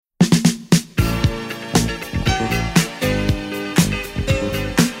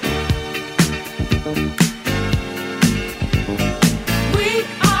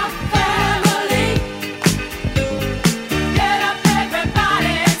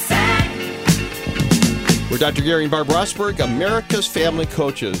Dr. Gary and Barb Rosberg, America's Family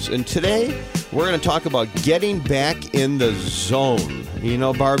Coaches. And today, we're going to talk about getting back in the zone. You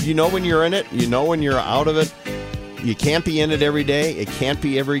know, Barb, you know when you're in it. You know when you're out of it. You can't be in it every day. It can't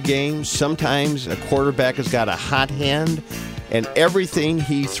be every game. Sometimes a quarterback has got a hot hand, and everything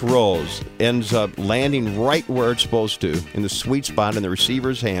he throws ends up landing right where it's supposed to, in the sweet spot in the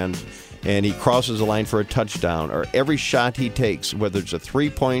receiver's hand, and he crosses the line for a touchdown. Or every shot he takes, whether it's a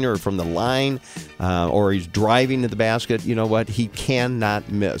three-pointer from the line or he's driving to the basket, you know what? He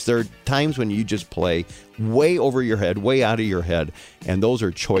cannot miss. There are times when you just play way over your head, way out of your head, and those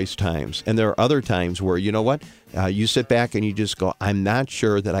are choice times. And there are other times where, you know what? You sit back and you just go, I'm not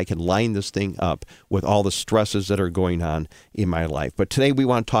sure that I can line this thing up with all the stresses that are going on in my life. But today we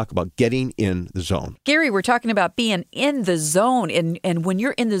want to talk about getting in the zone. Gary, we're talking about being in the zone. And when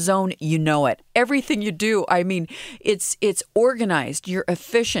you're in the zone, you know it. Everything you do, I mean, it's organized. You're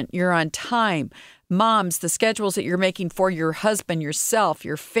efficient. You're on time. Moms, the schedules that you're making for your husband, yourself,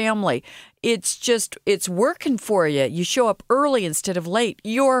 your family, it's working for you. You show up early instead of late.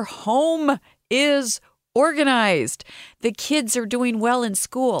 Your home is organized. The kids are doing well in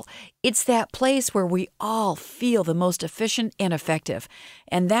school. It's that place where we all feel the most efficient and effective.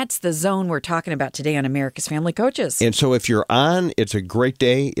 And that's the zone we're talking about today on America's Family Coaches. And so if you're on, it's a great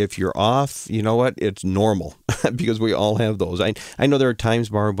day. If you're off, you know what? It's normal because we all have those. I know there are times,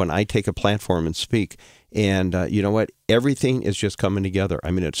 Barb, when I take a platform and speak, and you know what? Everything is just coming together.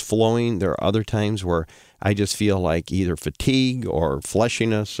 I mean, it's flowing. There are other times where I just feel like either fatigue or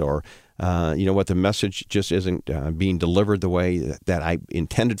fleshiness or you know what, the message just isn't being delivered the way that I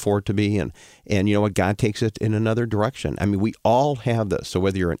intended for it to be. And you know what, God takes it in another direction. I mean, we all have this. So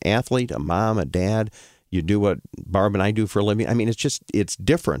whether you're an athlete, a mom, a dad, you do what Barb and I do for a living. I mean, it's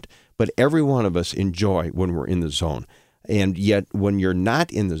different. But every one of us enjoy when we're in the zone. And yet when you're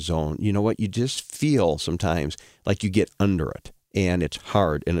not in the zone, you know what, you just feel sometimes like you get under it. And it's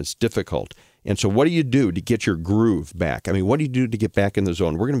hard and it's difficult. And so what do you do to get your groove back? I mean, what do you do to get back in the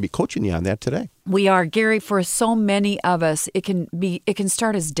zone? We're going to be coaching you on that today. We are, Gary. For so many of us, it can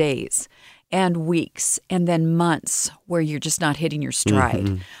start as days and weeks and then months where you're just not hitting your stride.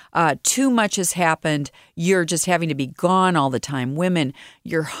 Mm-hmm. Too much has happened. You're just having to be gone all the time. Women,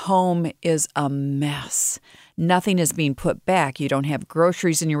 your home is a mess. Nothing is being put back. You don't have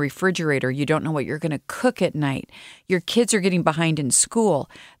groceries in your refrigerator. You don't know what you're going to cook at night. Your kids are getting behind in school.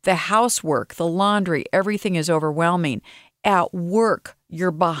 The housework, the laundry, everything is overwhelming. At work,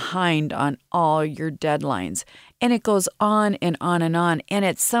 you're behind on all your deadlines. And it goes on and on and on. And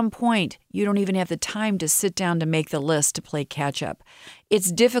at some point, you don't even have the time to sit down to make the list to play catch up.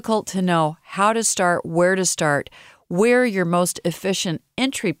 It's difficult to know how to start, where your most efficient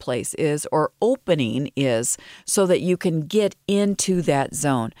entry place is or opening is so that you can get into that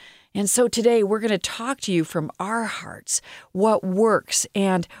zone. And so today we're going to talk to you from our hearts, what works.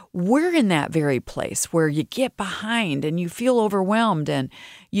 And we're in that very place where you get behind and you feel overwhelmed and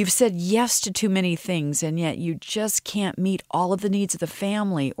you've said yes to too many things, and yet you just can't meet all of the needs of the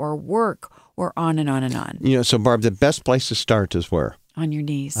family or work or on and on and on. You know, so Barb, the best place to start is where? On your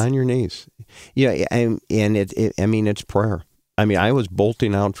knees. On your knees. Yeah, and it's prayer. I mean, I was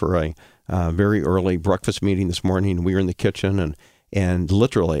bolting out for a very early breakfast meeting this morning. We were in the kitchen, and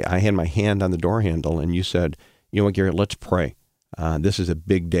literally, I had my hand on the door handle, and you said, you know what, Gary, let's pray. This is a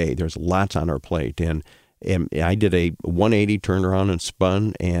big day. There's lots on our plate. And I did a 180 turnaround and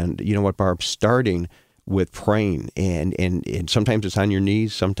spun, and you know what, Barb, starting with praying, and sometimes it's on your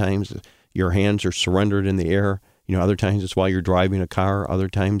knees, sometimes your hands are surrendered in the air. You know, other times it's while you're driving a car. Other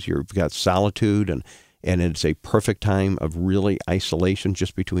times you've got solitude, and it's a perfect time of really isolation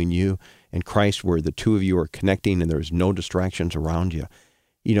just between you and Christ, where the two of you are connecting and there's no distractions around you.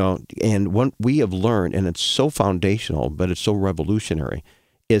 You know, and what we have learned, and it's so foundational, but it's so revolutionary,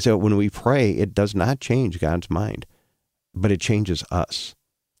 is that when we pray, it does not change God's mind, but it changes us.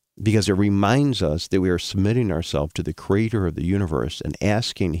 Because it reminds us that we are submitting ourselves to the Creator of the universe and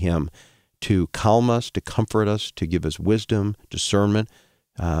asking Him to calm us, to comfort us, to give us wisdom, discernment.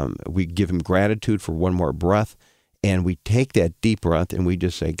 We give Him gratitude for one more breath, and we take that deep breath and we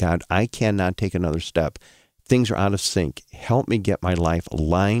just say, God, I cannot take another step. Things are out of sync. Help me get my life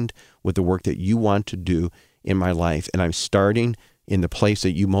aligned with the work that you want to do in my life. And I'm starting in the place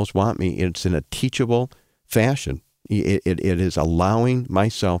that you most want me. It's in a teachable fashion. It is allowing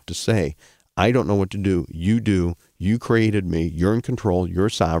myself to say, I don't know what to do. You do. You created me. You're in control. You're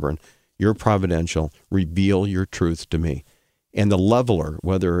sovereign. You're providential. Reveal your truth to me. And the leveler,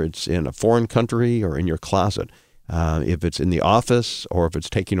 whether it's in a foreign country or in your closet, if it's in the office or if it's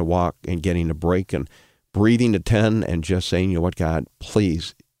taking a walk and getting a break and breathing to 10 and just saying, you know what, God,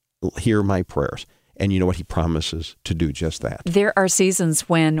 please hear my prayers. And you know what? He promises to do just that. There are seasons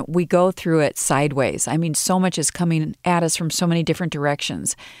when we go through it sideways. I mean, so much is coming at us from so many different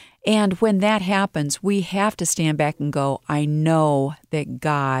directions. And when that happens, we have to stand back and go, I know that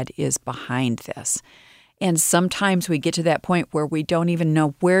God is behind this. And sometimes we get to that point where we don't even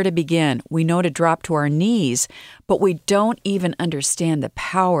know where to begin. We know to drop to our knees, but we don't even understand the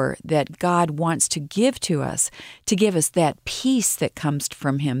power that God wants to give us that peace that comes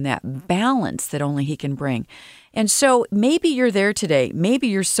from Him, that balance that only He can bring. And so maybe you're there today. Maybe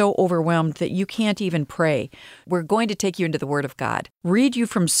you're so overwhelmed that you can't even pray. We're going to take you into the Word of God. Read you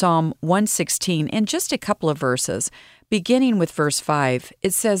from Psalm 116 and just a couple of verses. Beginning with verse 5,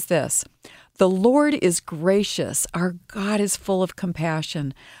 it says this, "The Lord is gracious. Our God is full of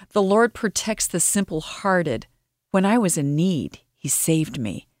compassion. The Lord protects the simple-hearted. When I was in need, He saved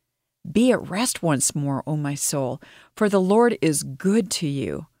me. Be at rest once more, O my soul, for the Lord is good to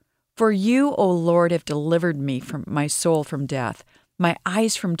you. For you, O Lord, have delivered me from my soul from death, my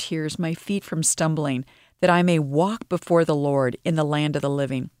eyes from tears, my feet from stumbling, that I may walk before the Lord in the land of the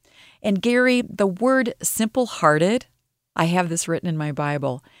living." And Gary, the word simple-hearted, I have this written in my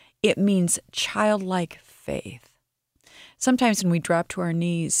Bible. It means childlike faith. Sometimes when we drop to our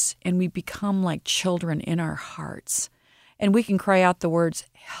knees and we become like children in our hearts, and we can cry out the words,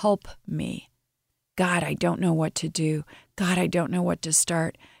 "Help me. God, I don't know what to do. God, I don't know what to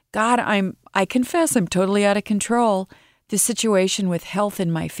start. God, I confess I'm totally out of control. This situation with health in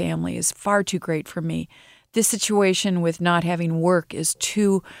my family is far too great for me. This situation with not having work is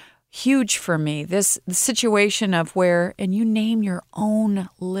too huge for me. This situation of where," and you name your own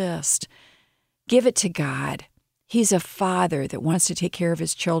list. Give it to God. He's a father that wants to take care of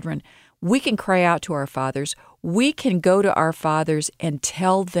his children. We can cry out to our fathers. We can go to our fathers and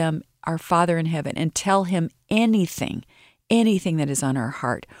tell them, our Father in heaven, and tell Him anything that is on our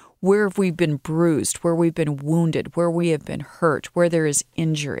heart, where we've been bruised, where we've been wounded, where we have been hurt, where there is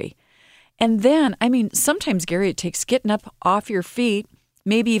injury. And then, sometimes, Gary, it takes getting up off your feet,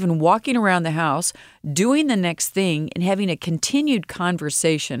 maybe even walking around the house, doing the next thing, and having a continued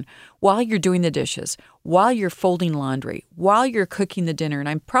conversation while you're doing the dishes, while you're folding laundry, while you're cooking the dinner, and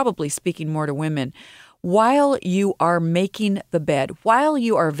I'm probably speaking more to women, while you are making the bed, while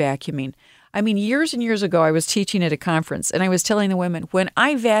you are vacuuming. Years and years ago, I was teaching at a conference, and I was telling the women, when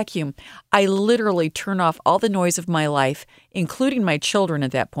I vacuum, I literally turn off all the noise of my life, including my children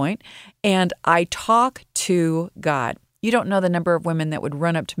at that point, and I talk to God. You don't know the number of women that would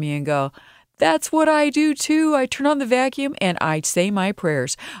run up to me and go, "That's what I do too. I turn on the vacuum and I say my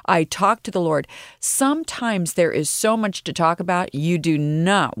prayers. I talk to the Lord." Sometimes there is so much to talk about, you do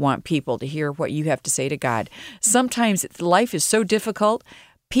not want people to hear what you have to say to God. Sometimes life is so difficult.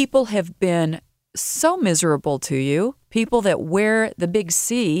 People have been so miserable to you. People that wear the big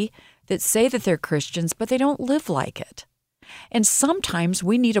C that say that they're Christians, but they don't live like it. And sometimes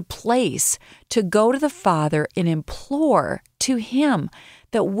we need a place to go to the Father and implore to Him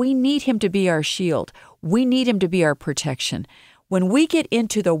that we need Him to be our shield. We need Him to be our protection. When we get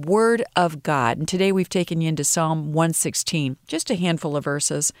into the Word of God, and today we've taken you into Psalm 116, just a handful of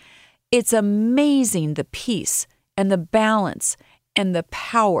verses, it's amazing the peace and the balance and the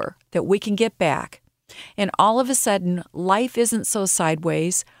power that we can get back. And all of a sudden, life isn't so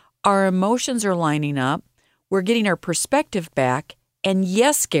sideways. Our emotions are lining up. We're getting our perspective back. And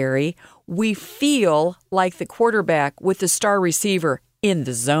yes, Gary, we feel like the quarterback with the star receiver in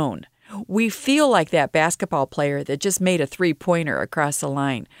the zone. We feel like that basketball player that just made a three-pointer across the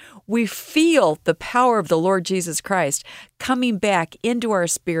line. We feel the power of the Lord Jesus Christ coming back into our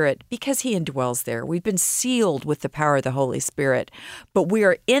spirit because He indwells there. We've been sealed with the power of the Holy Spirit. But we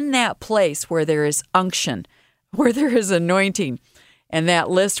are in that place where there is unction, where there is anointing. And that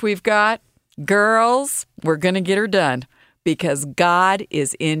list we've got, girls, we're going to get her done because God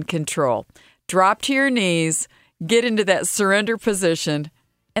is in control. Drop to your knees, get into that surrender position,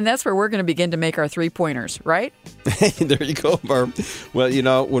 and that's where we're going to begin to make our three-pointers, right? There you go, Barb.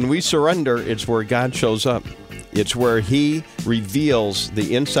 Well, when we surrender, it's where God shows up. It's where He reveals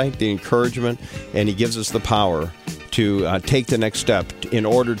the insight, the encouragement, and He gives us the power to take the next step in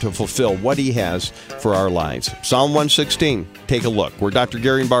order to fulfill what He has for our lives. Psalm 116, take a look. We're Dr.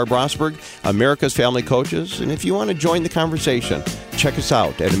 Gary and Barb Rosberg, America's Family Coaches, and if you want to join the conversation, check us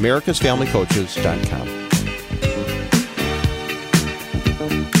out at americasfamilycoaches.com.